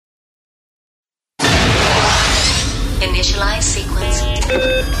live sequence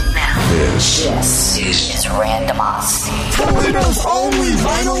now. This is Randomosity, Toledo's only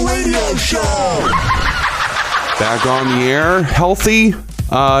vinyl radio show. Back on the air, healthy.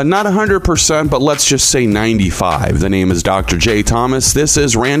 Not 100%, but let's just say 95. The name is Dr. J. Thomas. This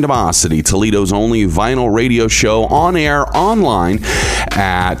is Randomosity, Toledo's only vinyl radio show, on air online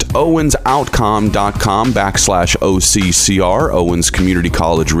at owensoutcom.com/OCCR, Owens Community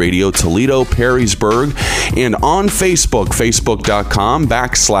College Radio, Toledo, Perrysburg, and on Facebook,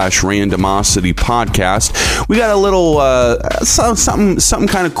 facebook.com/Randomosity Podcast. We got a little, something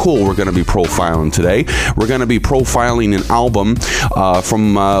kind of cool we're going to be profiling today. We're going to be profiling an album from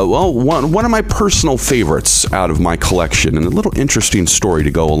one of my personal favorites out of my collection, and a little interesting story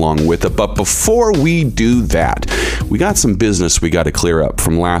to go along with it. But before we do that, we got some business we got to clear up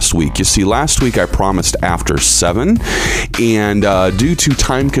from last week. You see, last week I promised after 7, and due to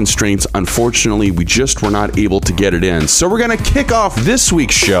time constraints, unfortunately, we just were not able to get it in. So we're going to kick off this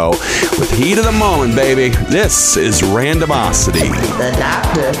week's show with heat of the moment, baby. This is Randomosity. The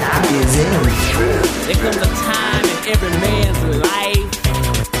doctor is in. There comes a time in every man's life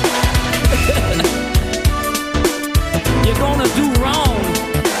you're gonna do wrong.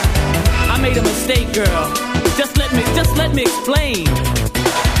 I made a mistake, girl. Just let me explain.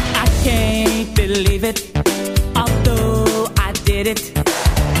 I can't believe it, although I did it.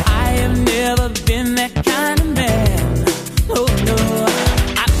 I have never been that kind of man. Oh no,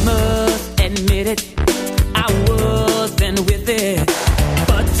 I must admit it. I wasn't with it,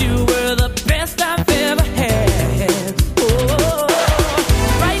 but you were the best I've ever had.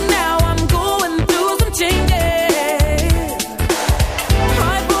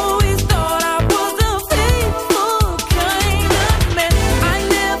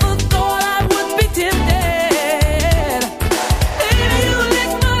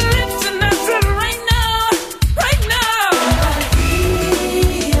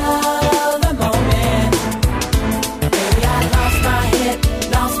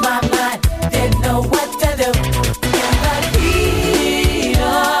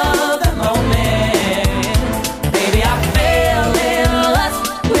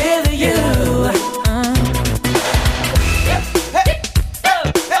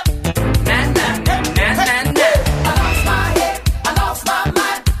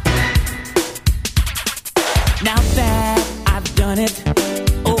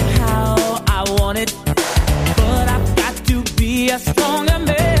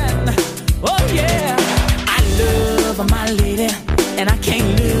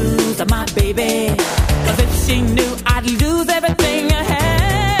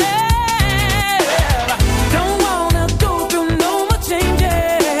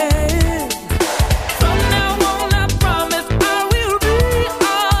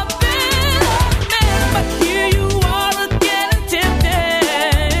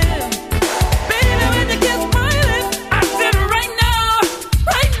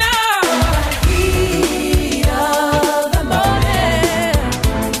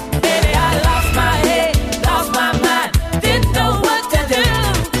 What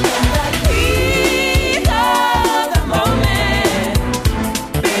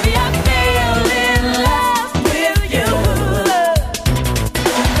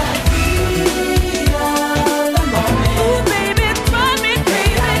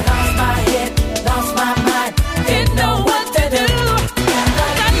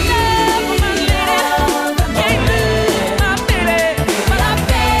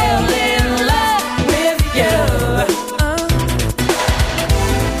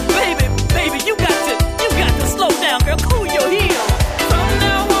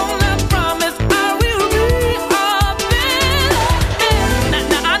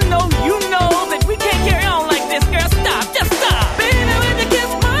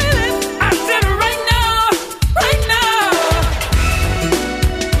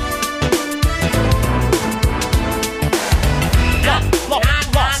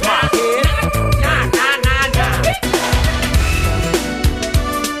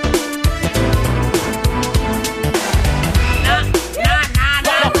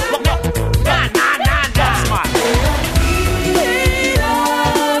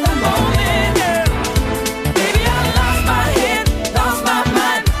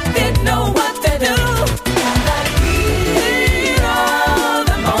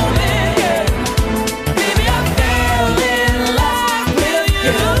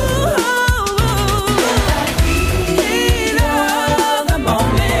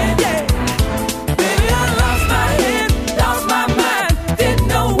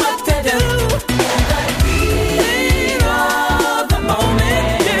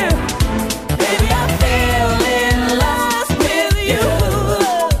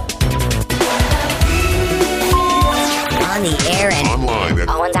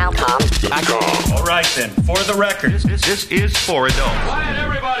the record. This is for adults. Quiet,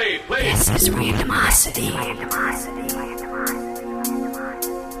 everybody, please. This is Randomosity.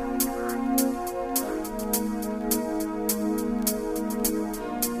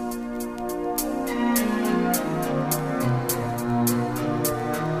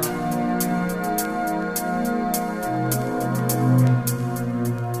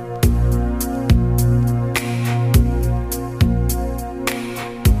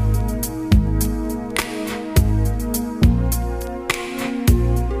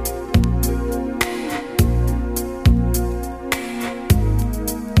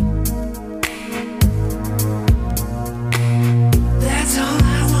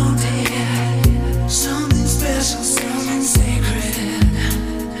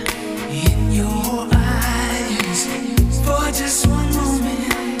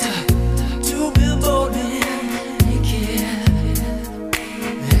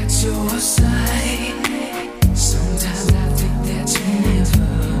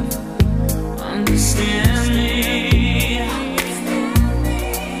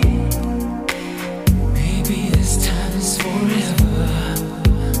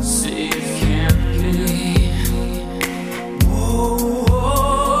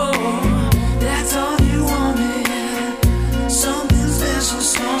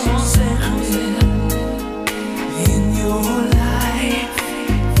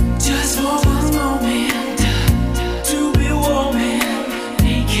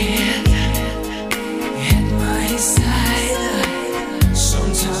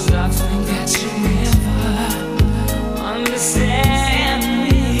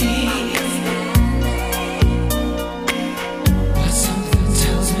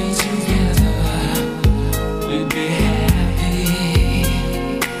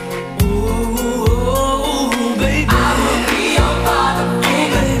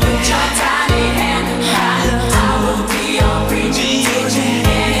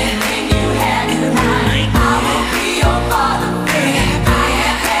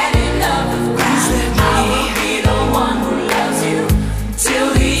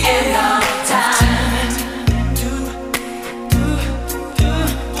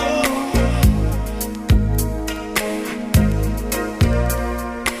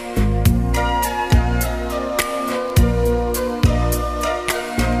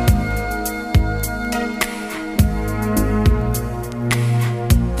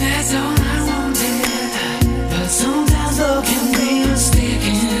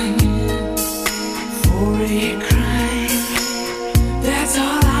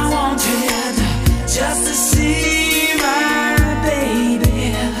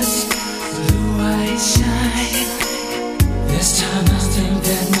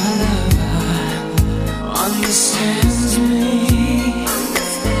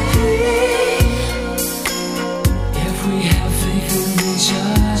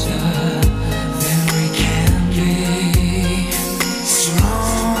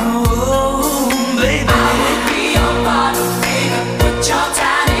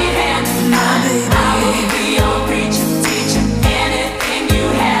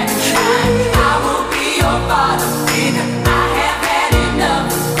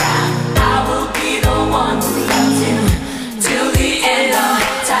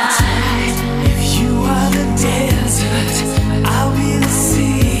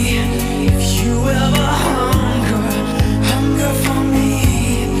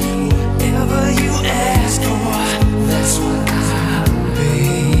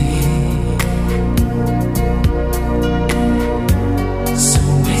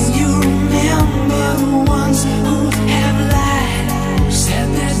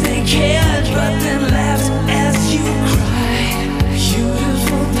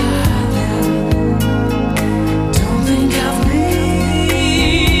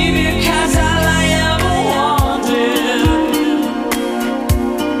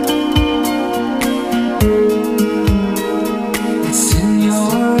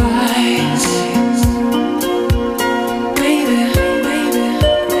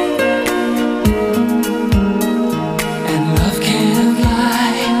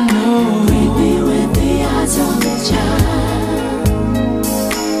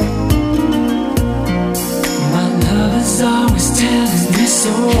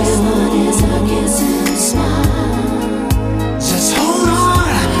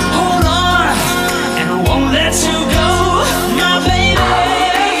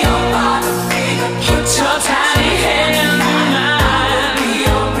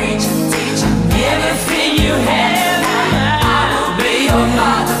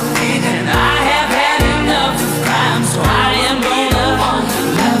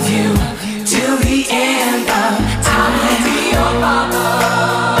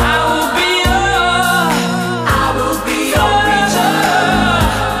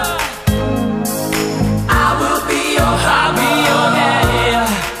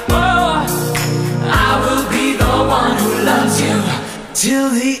 till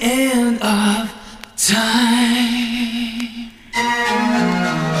the end of time.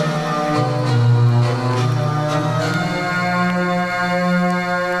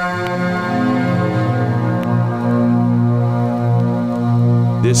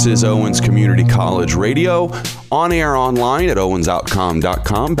 This is Owens Community College Radio, on air online at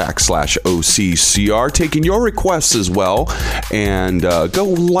owensoutcom.com/OCCR, taking your requests as well. And go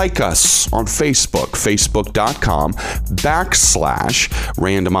like us on Facebook,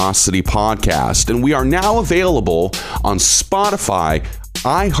 facebook.com/Randomosity Podcast. And we are now available on Spotify,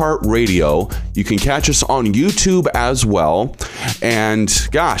 iHeartRadio. You can catch us on YouTube as well. And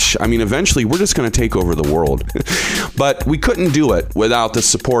gosh, I mean, eventually we're just going to take over the world. But we couldn't do it without the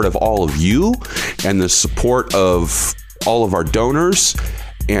support of all of you and the support of all of our donors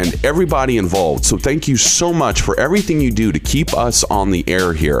and everybody involved. So thank you so much for everything you do to keep us on the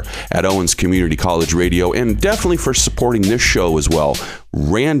air here at Owens Community College Radio, and definitely for supporting this show as well,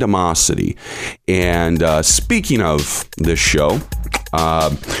 Randomosity. And speaking of this show,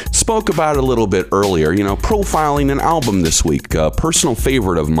 spoke about it a little bit earlier, profiling an album this week, a personal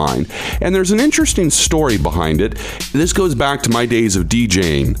favorite of mine. And there's an interesting story behind it. This goes back to my days of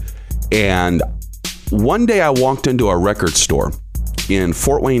DJing. And one day I walked into a record store in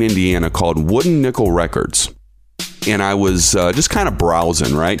Fort Wayne, Indiana called Wooden Nickel Records. And I was just kind of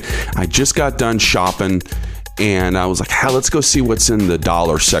browsing, right? I just got done shopping. And I was like, let's go see what's in the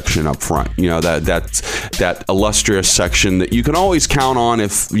dollar section up front. That illustrious section that you can always count on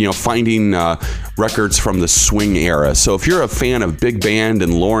if, finding records from the swing era. So if you're a fan of big band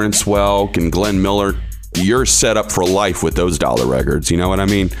and Lawrence Welk and Glenn Miller, you're set up for life with those dollar records. You know what I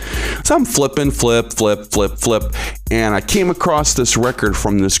mean? So I'm flipping, flip. And I came across this record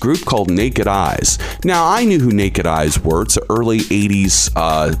from this group called Naked Eyes. Now, I knew who Naked Eyes were. It's an early 80s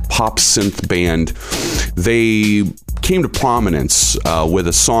pop synth band. They came to prominence with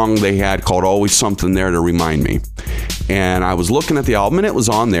a song they had called Always Something There to Remind Me. And I was looking at the album, and it was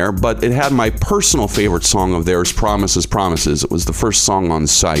on there, but it had my personal favorite song of theirs, Promises, Promises. It was the first song on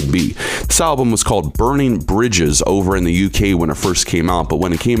side B. This album was called Burning Bridges over in the UK when it first came out, but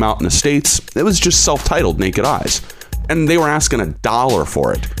when it came out in the States, it was just self-titled Naked Eyes. And they were asking $1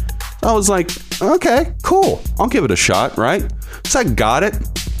 for it. I was like, okay, cool. I'll give it a shot, right? So I got it,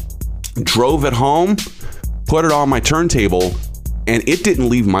 drove it home, put it on my turntable, and it didn't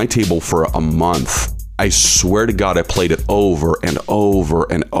leave my table for a month. I swear to God, I played it over and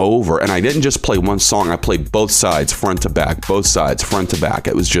over and over. And I didn't just play one song. I played both sides, front to back, both sides, front to back.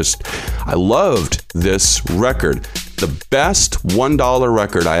 It was just, I loved this record. The best $1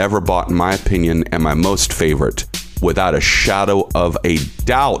 record I ever bought, in my opinion, and my most favorite, without a shadow of a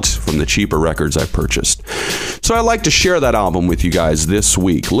doubt, from the cheaper records I purchased. So I'd like to share that album with you guys this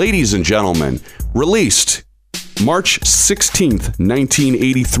week. Ladies and gentlemen, released March 16th,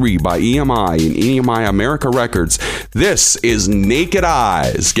 1983 by EMI and EMI America Records. This is Naked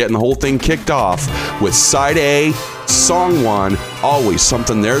Eyes, getting the whole thing kicked off with Side A, Song 1, Always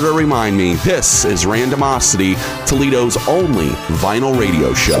Something There to Remind Me. This is Randomosity, Toledo's only vinyl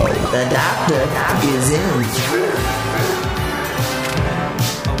radio show. The doctor is in.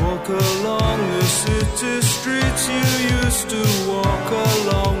 I walk along the city streets you used to walk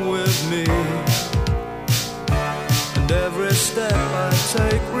along with me. Every step I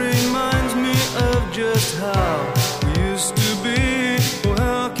take reminds me of just how we used to be. Well,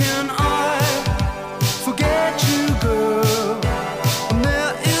 how can I forget you, girl? And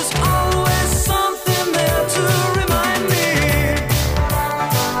there is always something there to remind me.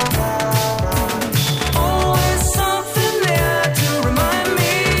 Always something there to remind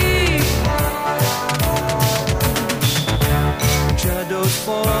me. When shadows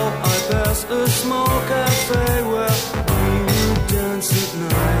fall, I pass a small cafe where at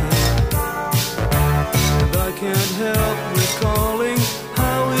night. And I can't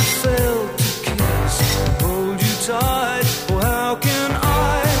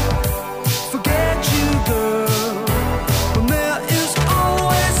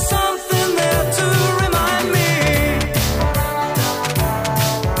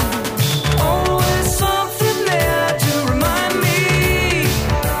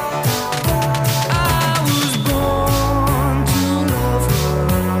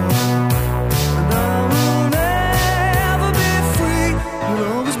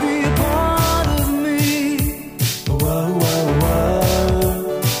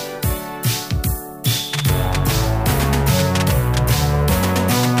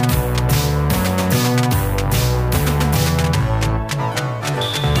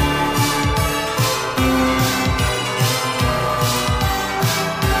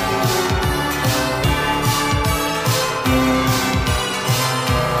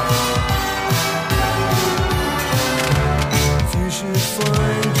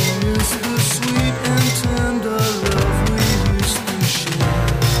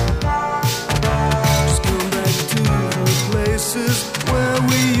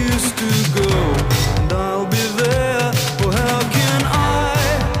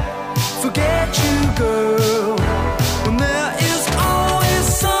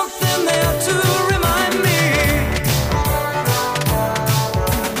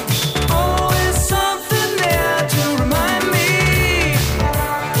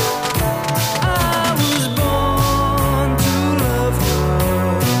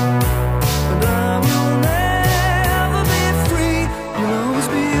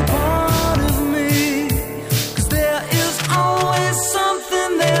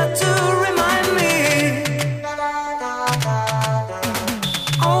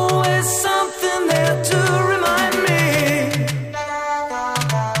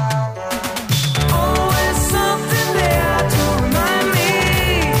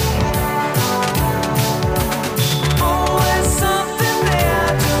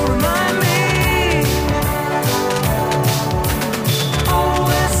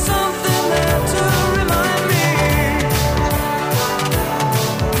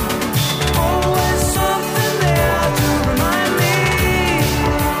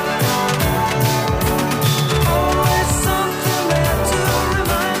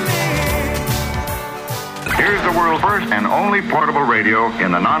the world's first and only portable radio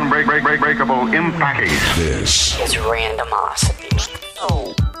in the non-breakable impact case. This is Randomosity.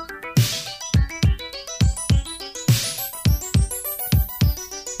 Oh.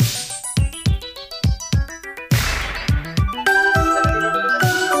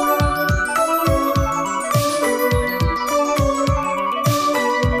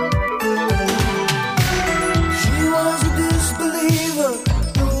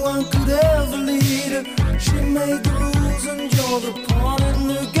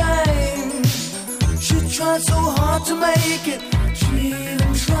 So hard to make it, she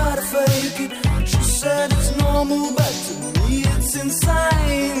even tried to fake it. She said it's normal, but to me it's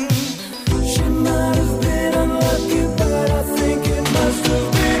insane. She might have been unlucky, but I think it must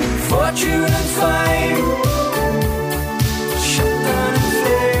have been fortune and fame. Shut down in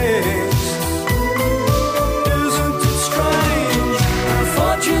flames. Isn't it strange how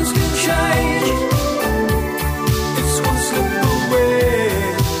fortunes can change? It's one slip away.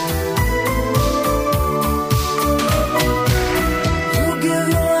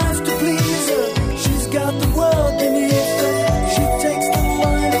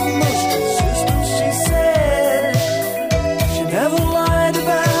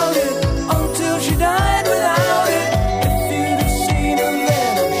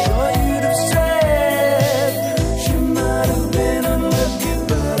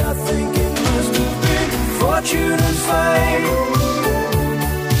 Fortune and fame.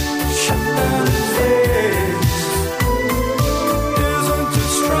 Shut down in flames. Isn't it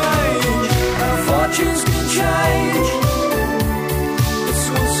strange how fortunes can change? It's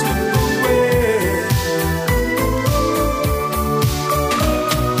one slip away.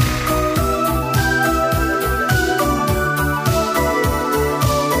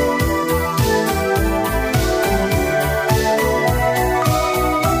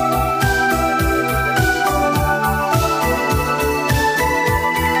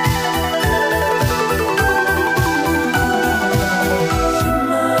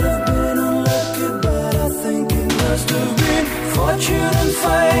 Fortune and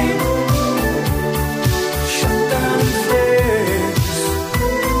fame. Shut down in flames.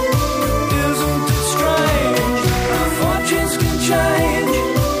 Isn't it strange how fortunes can change?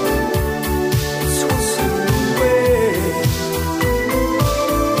 It's one slip away.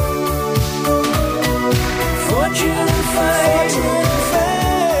 Fortune and fame.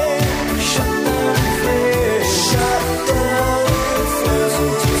 Shut down in flames. Shut down in flames.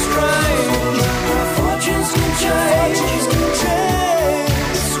 Isn't it strange how fortunes can change?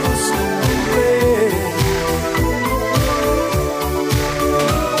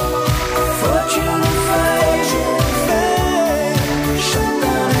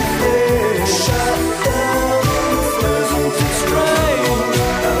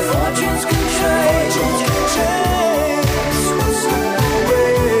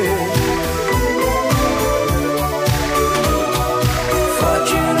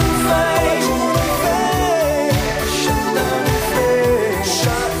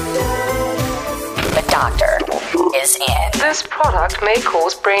 This product may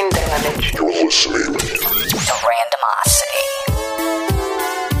cause brain damage. you're listening to Randomosity.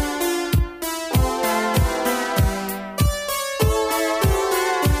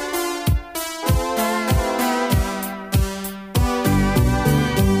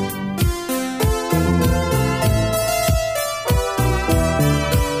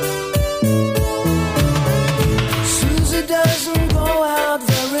 Susie doesn't go out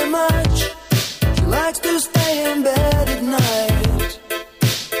very much. She likes to stay in bed at night.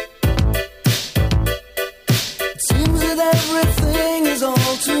 It seems that every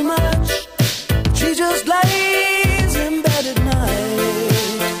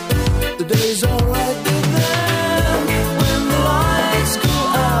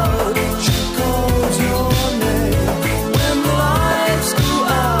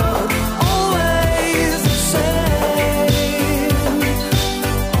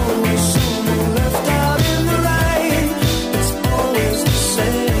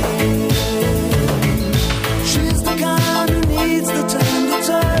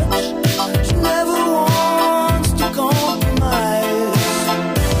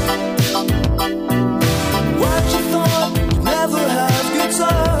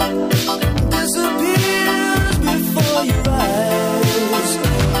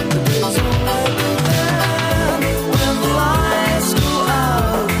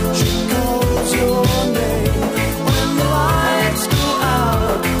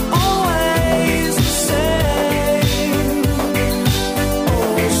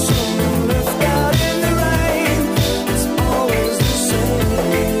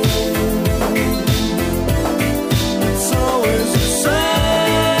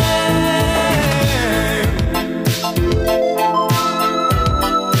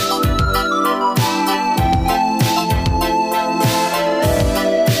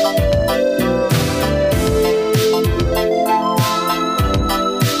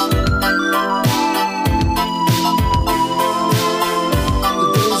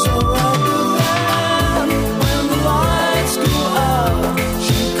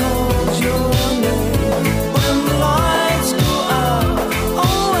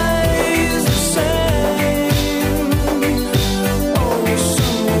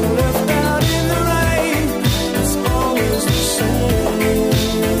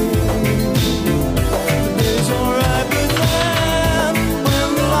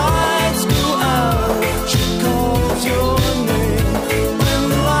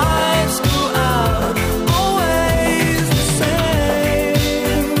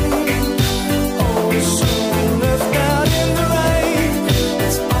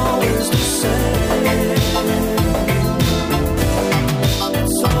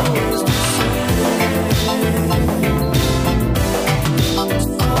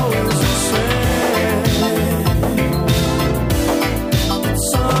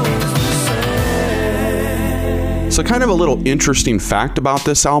kind of a little interesting fact about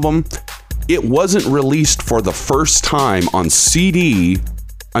this album, it wasn't released for the first time on CD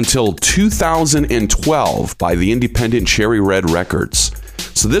until 2012 by the independent Cherry Red Records.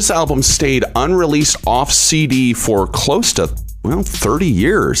 So this album stayed unreleased off CD for close to 30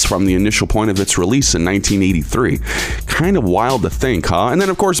 years from the initial point of its release in 1983. Kind of wild to think, huh? And then,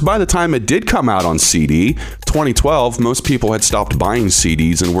 of course, by the time it did come out on CD, 2012, most people had stopped buying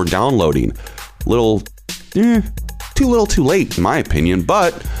CDs and were downloading. Too little too late, in my opinion,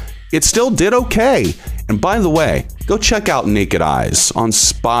 but it still did okay. And by the way, go check out Naked Eyes on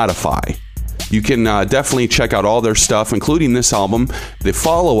Spotify. You can definitely check out all their stuff, including this album, the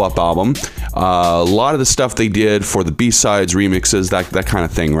follow-up album, a lot of the stuff they did for the B-sides, remixes, that kind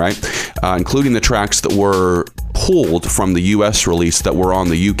of thing, right? Including the tracks that were pulled from the US release that were on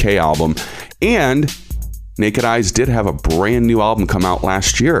the UK album. And Naked Eyes did have a brand new album come out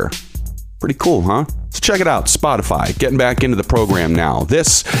last year. Pretty cool, huh? So check it out, Spotify. Getting back into the program now.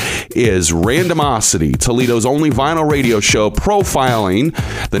 This is Randomosity, Toledo's only vinyl radio show profiling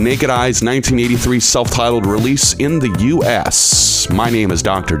the Naked Eyes 1983 self-titled release in the U.S. My name is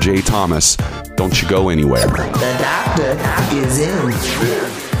Dr. J. Thomas. Don't you go anywhere. The doctor is in.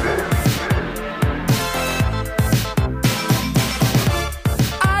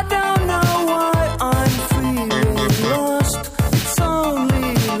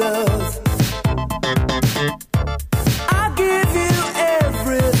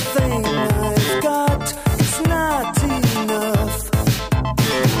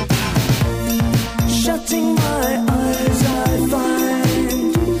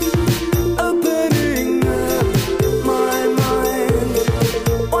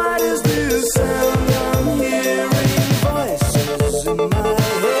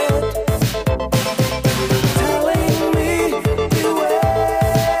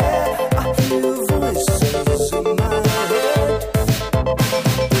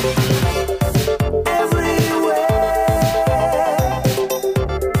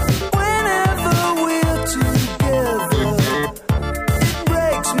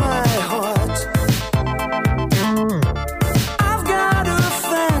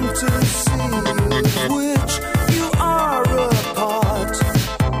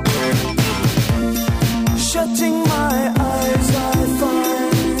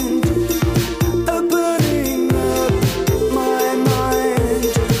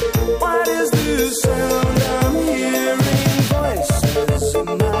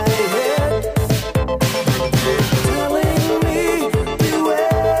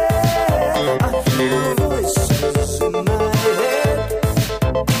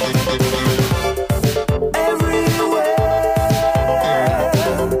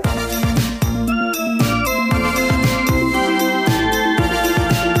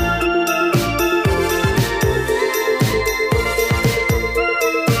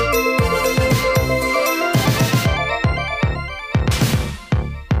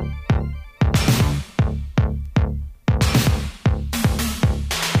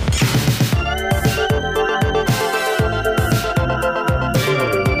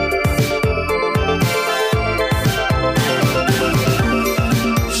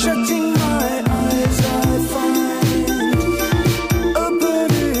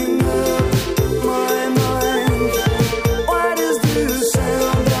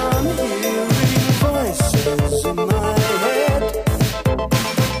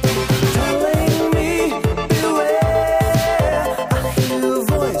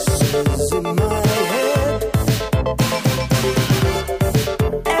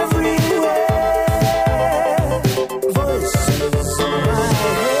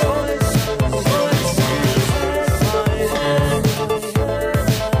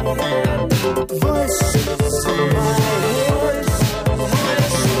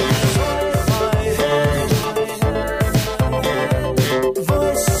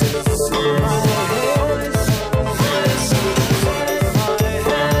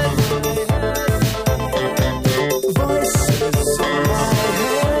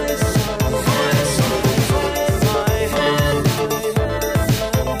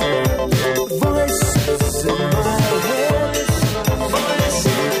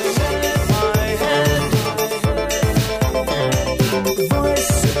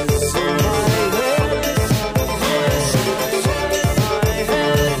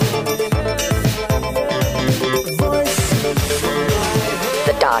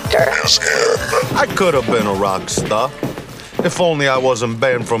 I could have been a rock star. If only I wasn't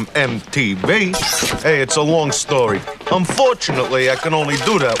banned from MTV. Hey, it's a long story. Unfortunately, I can only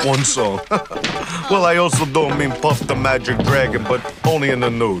do that one song. Well, I also don't mean Puff the Magic Dragon, but only in the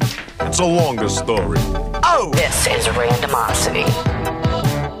nude. It's a longer story. go! This is Randomosity.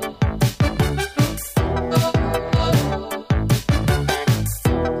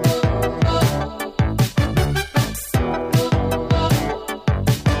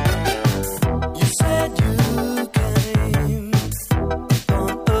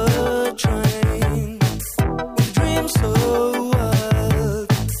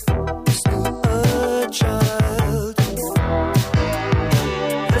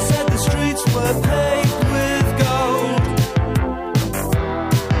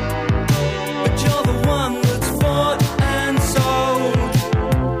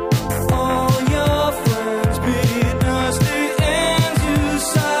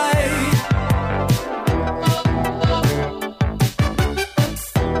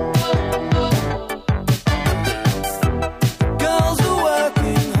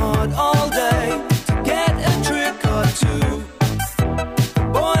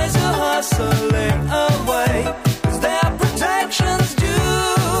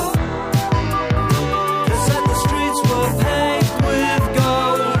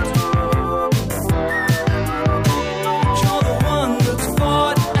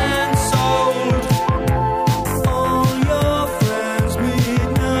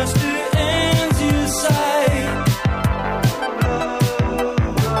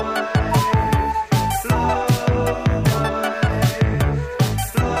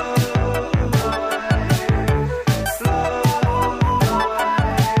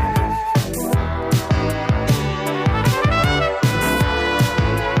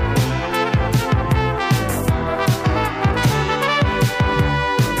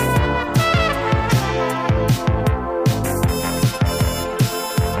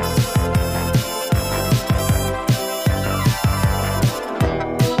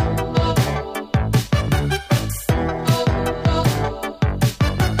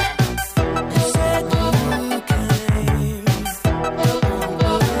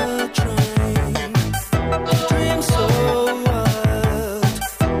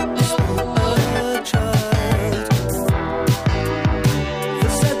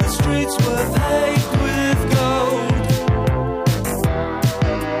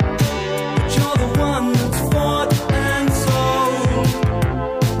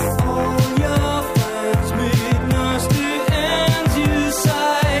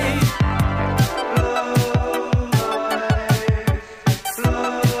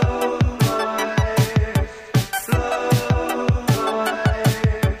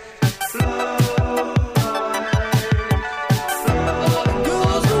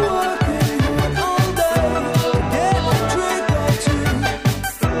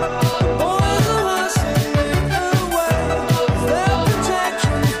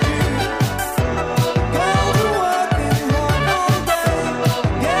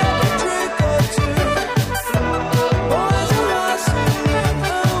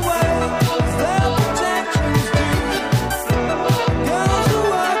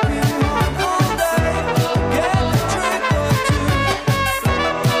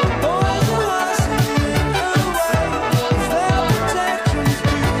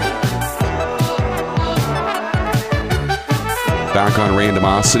 Back on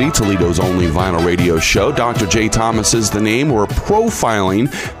Randomosity, Toledo's only vinyl radio show. Dr. J. Thomas is the name. We're profiling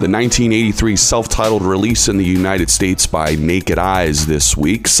the 1983 self-titled release in the United States by Naked Eyes this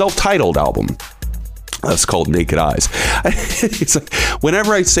week. Self-titled album. That's called Naked Eyes. It's like,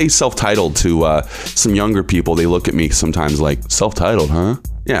 whenever I say self-titled to some younger people, they look at me sometimes like, self-titled, huh?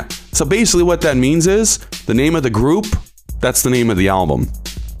 Yeah. So basically what that means is the name of the group, that's the name of the album.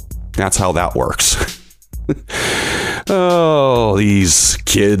 That's how that works. Oh, these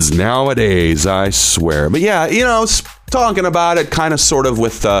kids nowadays, I swear. But yeah, talking about it kind of sort of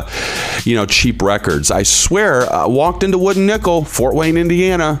with, cheap records. I swear, walked into Wooden Nickel, Fort Wayne,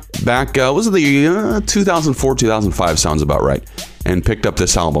 Indiana, back, was it the 2004, 2005, sounds about right, and picked up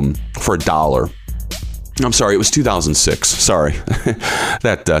this album for $1. I'm sorry, it was 2006. Sorry.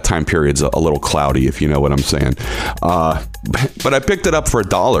 That time period's a little cloudy, if you know what I'm saying. But I picked it up for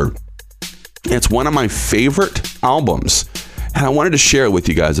 $1. It's one of my favorite albums, and I wanted to share it with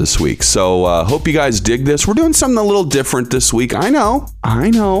you guys this week. So hope you guys dig this. We're doing something a little different this week. I know.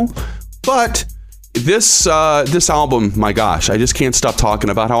 But this album, my gosh, I just can't stop talking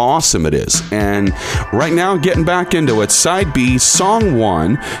about how awesome it is. And right now, getting back into it, Side B, Song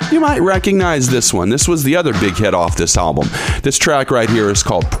 1, you might recognize this one. This was the other big hit off this album. This track right here is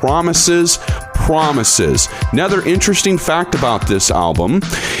called Promises. Another interesting fact about this album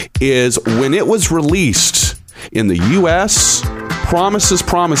is when it was released in the US, Promises,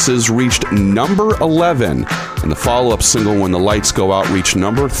 Promises reached number 11, and the follow-up single, When the Lights Go Out, reached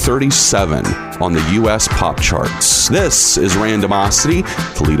number 37 on the U.S. pop charts. This is Randomosity,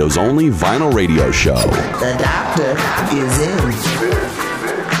 Toledo's only vinyl radio show. The doctor is in.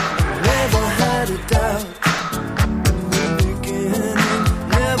 Never had a doubt.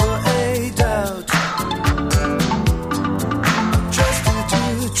 Never a doubt. Trusted to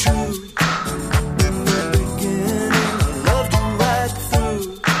the truth. In the beginning, I loved you right through.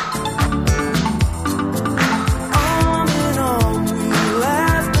 Arm in arm, we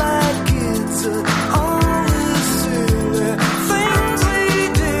laughed like kids at all the silly things we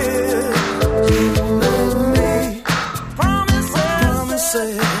did. You and me,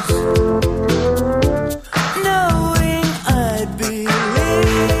 promises. Knowing I'd believe.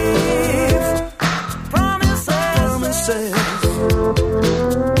 Promises.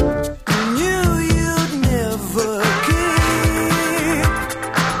 Knew you'd never keep.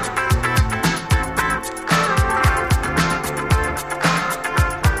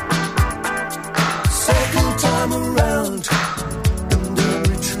 Second time around, and I'm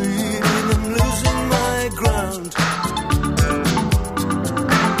retreating, I'm losing my ground.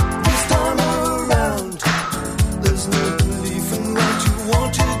 This time around, there's no belief in what you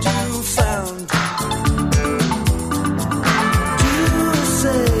wanted, you found. You were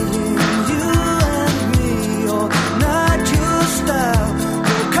saying you and me are not your style,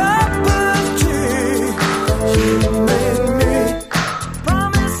 your cup of tea. You made me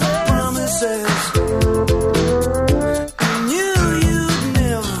promises. Knew you'd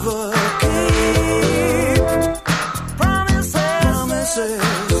never keep. Promises.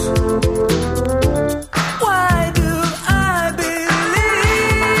 Why do I believe?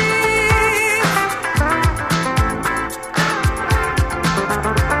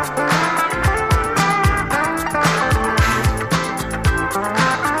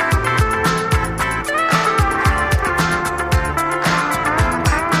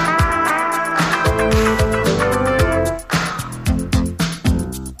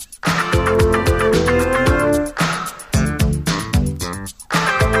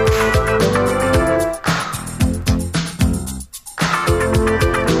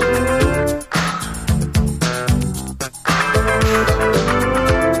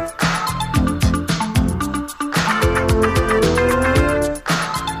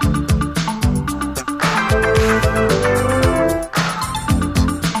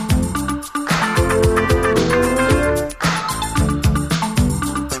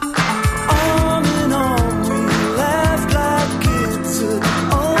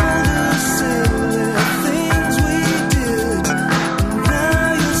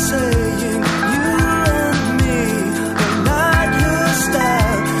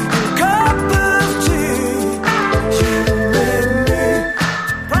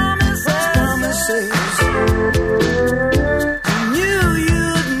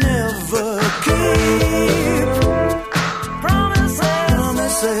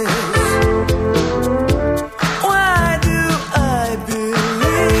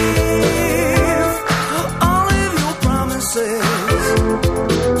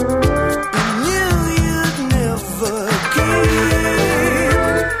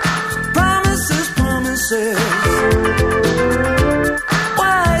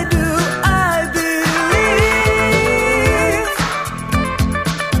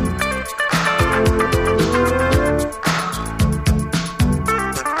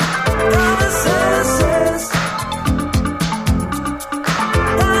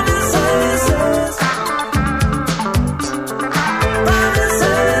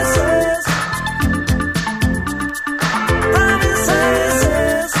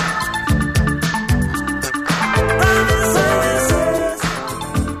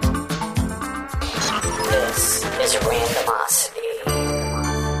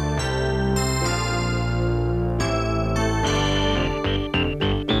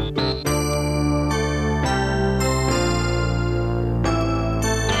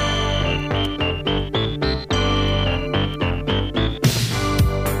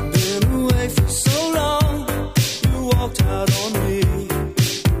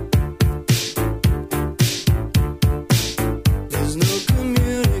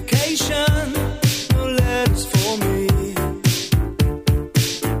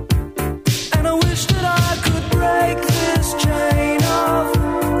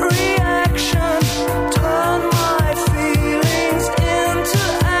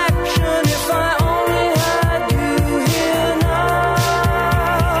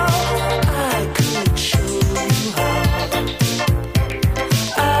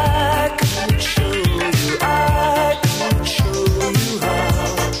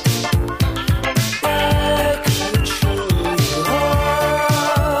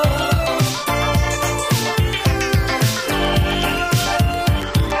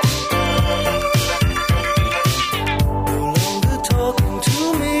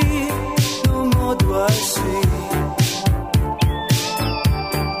 I see.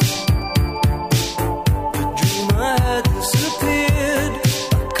 The dream I had disappeared.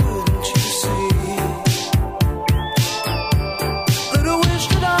 Why couldn't you see that I wish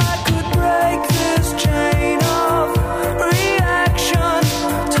that I could break this chain of reaction,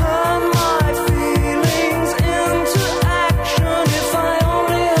 turn my feelings into action? If I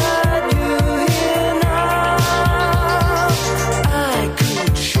only had you here now, I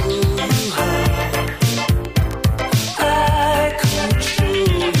could show you how.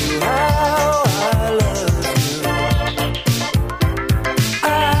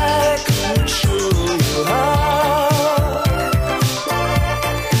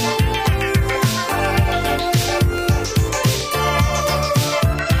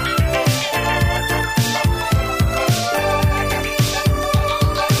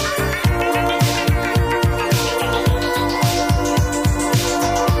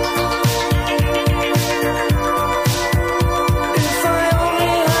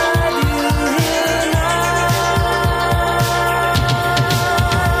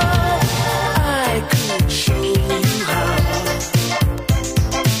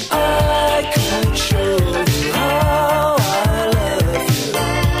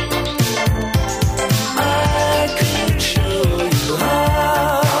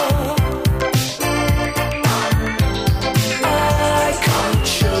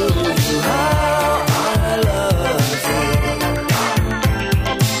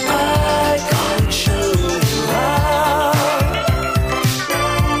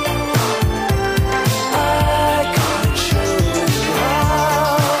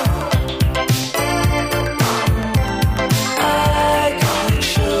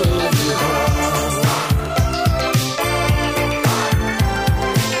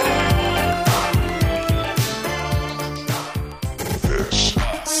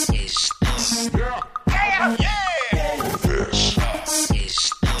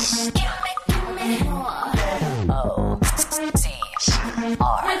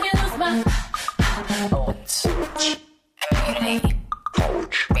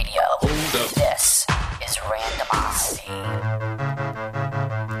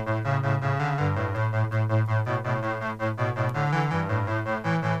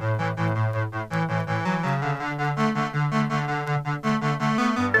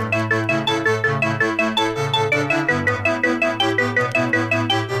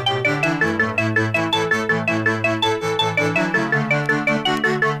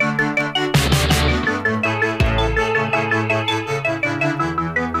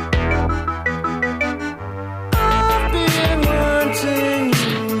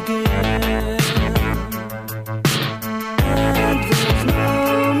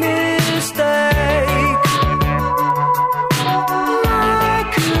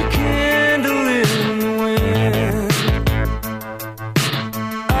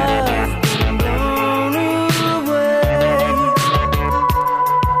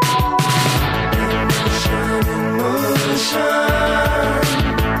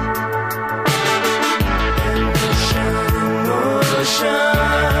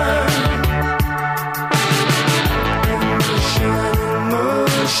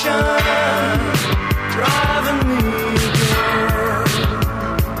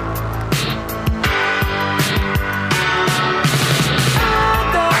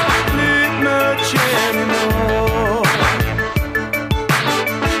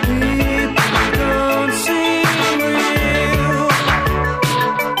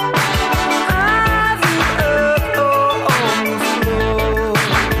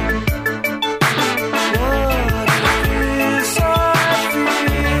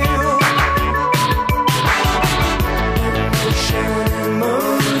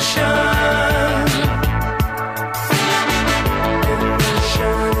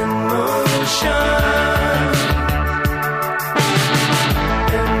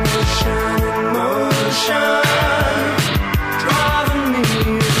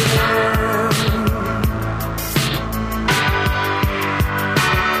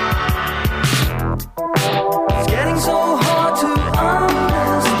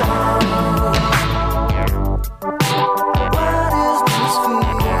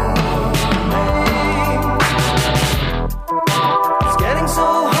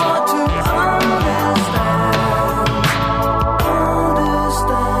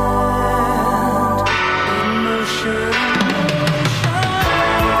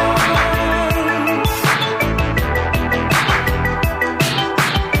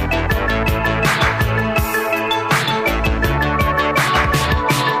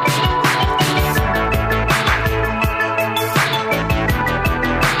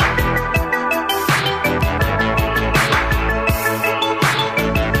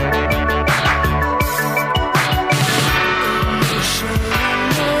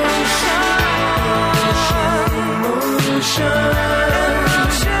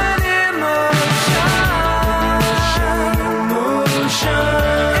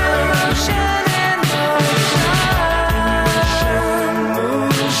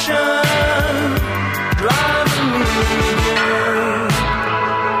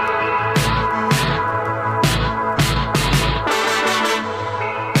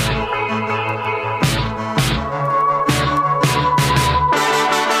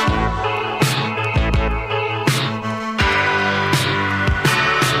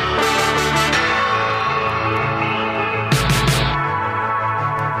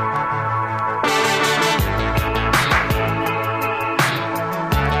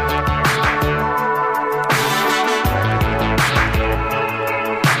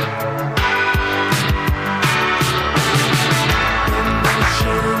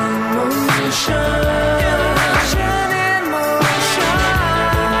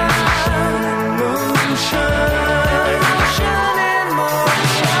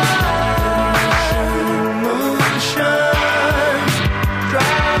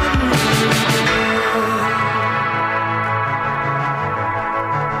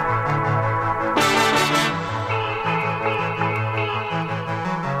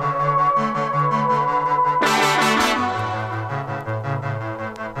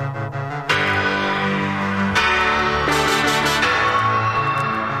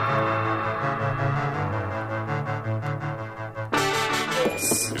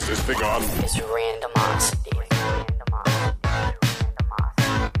 has begun. Is randomosity.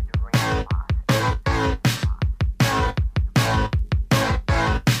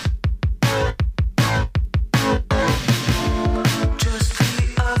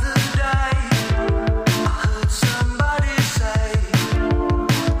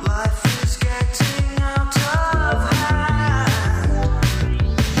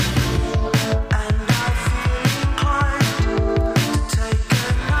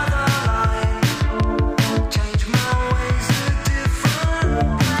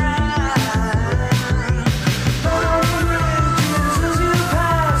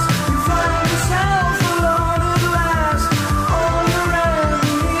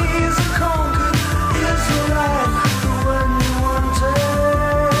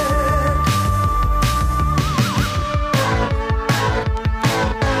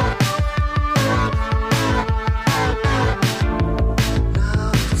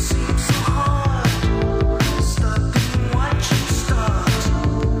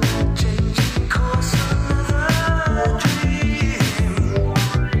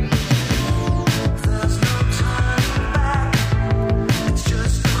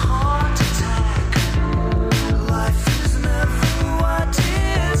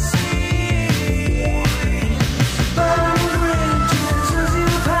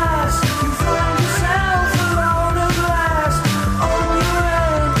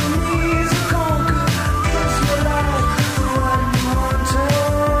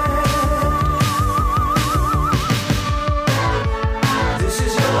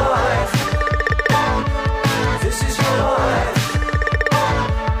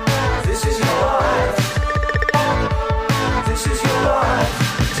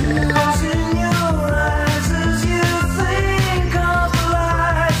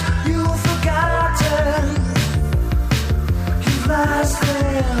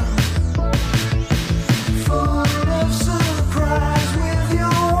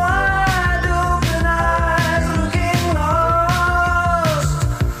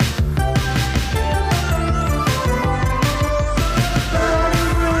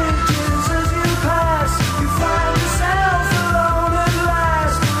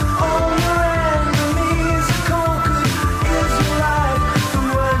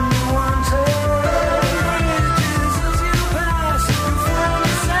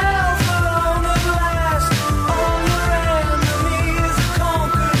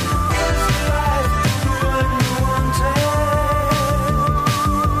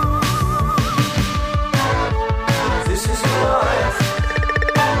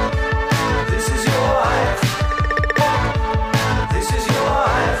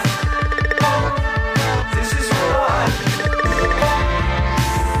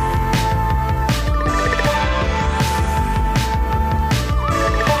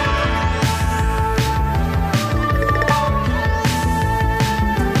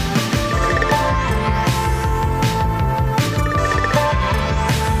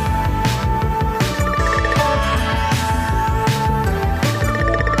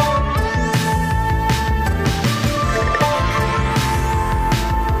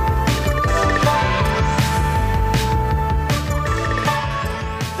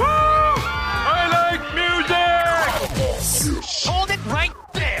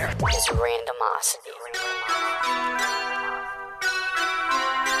 Randomosity.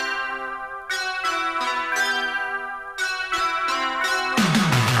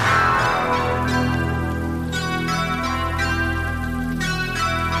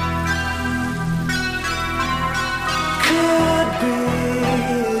 Could be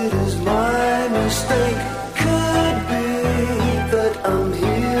it is my mistake. Could be that I'm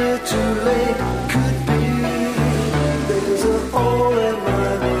here too late. Could be there's a hole in my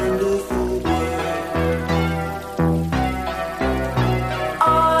wonderful world.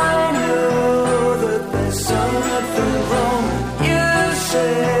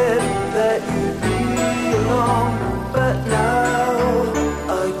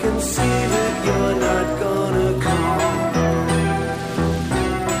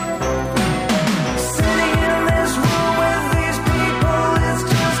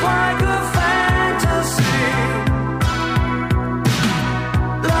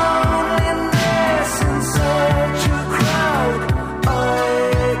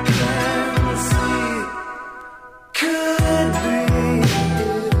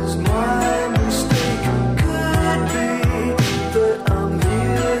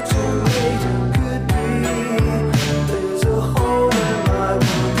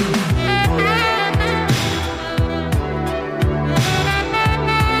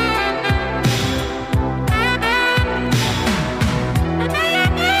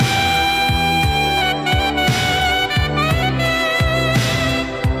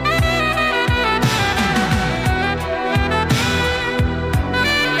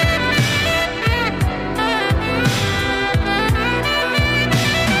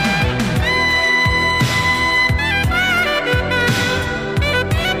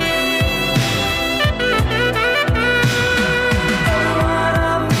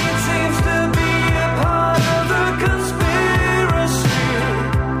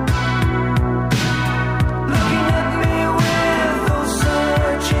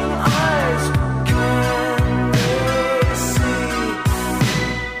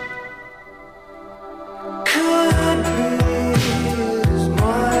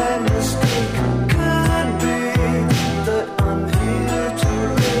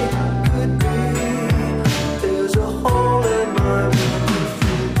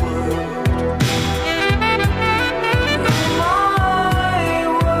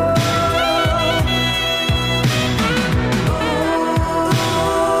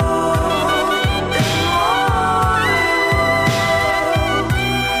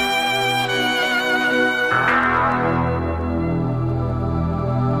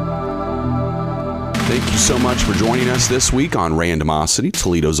 Thank you so much for joining us this week on Randomosity,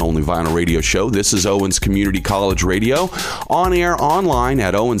 Toledo's only vinyl radio show. This is Owens Community College Radio, on air online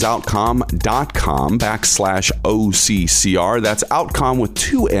at owensoutcom.com/OCCR. That's outcom with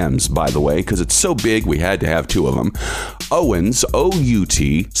 2 M's, by the way, because it's so big we had to have 2 of them. Owens,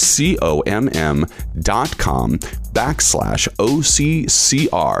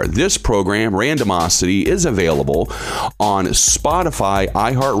 OUTCOM.com/OCCR. This program, Randomosity, is available on Spotify,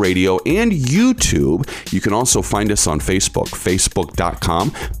 iHeartRadio, and YouTube. You can also find us on Facebook,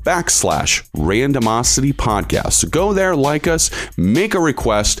 facebook.com/Randomosity Podcast. So go there, like us, make a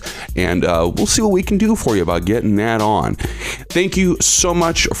request, and we'll see what we can do for you about getting that on. Thank you so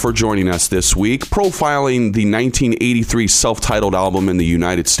much for joining us this week, profiling the 1983 self-titled album in the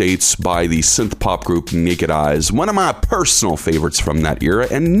United States by the synth pop group Naked Eyes, one of my personal favorites from that era.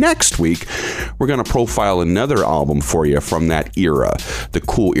 And next week, we're going to profile another album for you from that era, the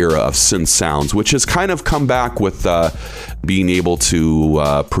cool era of synth sounds, which has kind of come back with being able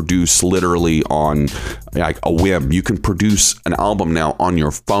to produce literally on like a whim. You can produce an album now on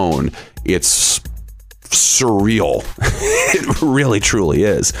your phone. It's surreal. It really, truly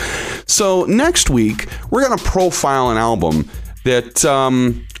is. So next week, we're going to profile an album that,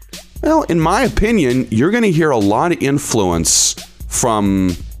 well, in my opinion, you're going to hear a lot of influence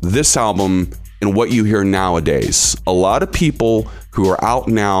from this album and what you hear nowadays. A lot of people who are out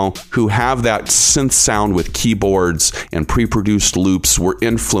now who have that synth sound with keyboards and pre-produced loops were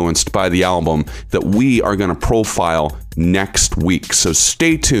influenced by the album that we are going to profile next week. So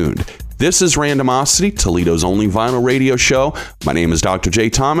stay tuned. This is Randomosity, Toledo's only vinyl radio show. My name is Dr. J.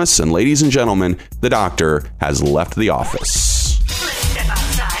 Thomas, and ladies and gentlemen, the doctor has left the office. Step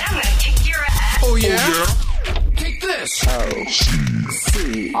outside, I'm gonna kick your ass. Oh, yeah? Take this.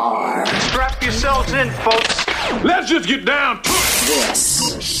 OCCR. Strap yourselves in, folks. Let's just get down to it.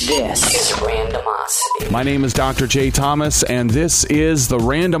 This is Randomosity. My name is Dr. J. Thomas, and this is the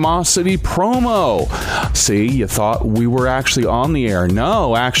Randomosity promo. See, you thought we were actually on the air.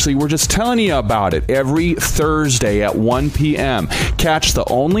 No, actually, we're just telling you about it every Thursday at 1 p.m. Catch the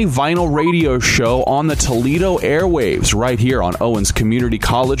only vinyl radio show on the Toledo airwaves right here on Owens Community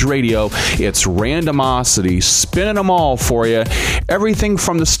College Radio. It's Randomosity, spinning them all for you. Everything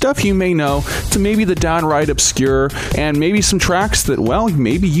from the stuff you may know to maybe the downright obscure, and maybe some tracks that, well,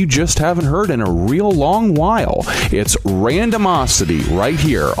 maybe you just haven't heard in a real long while. It's Randomosity right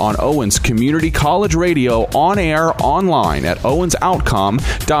here on Owens Community College Radio, on air online at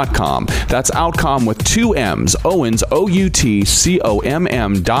owensoutcom.com. That's outcom with 2 M's, Owens,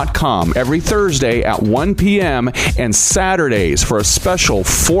 OUTCOMM.com, every Thursday at 1 p.m. and Saturdays for a special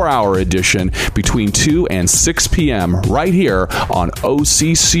 4-hour edition between 2 and 6 p.m. right here on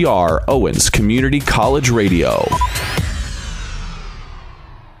OCCR, Owens Community College Radio.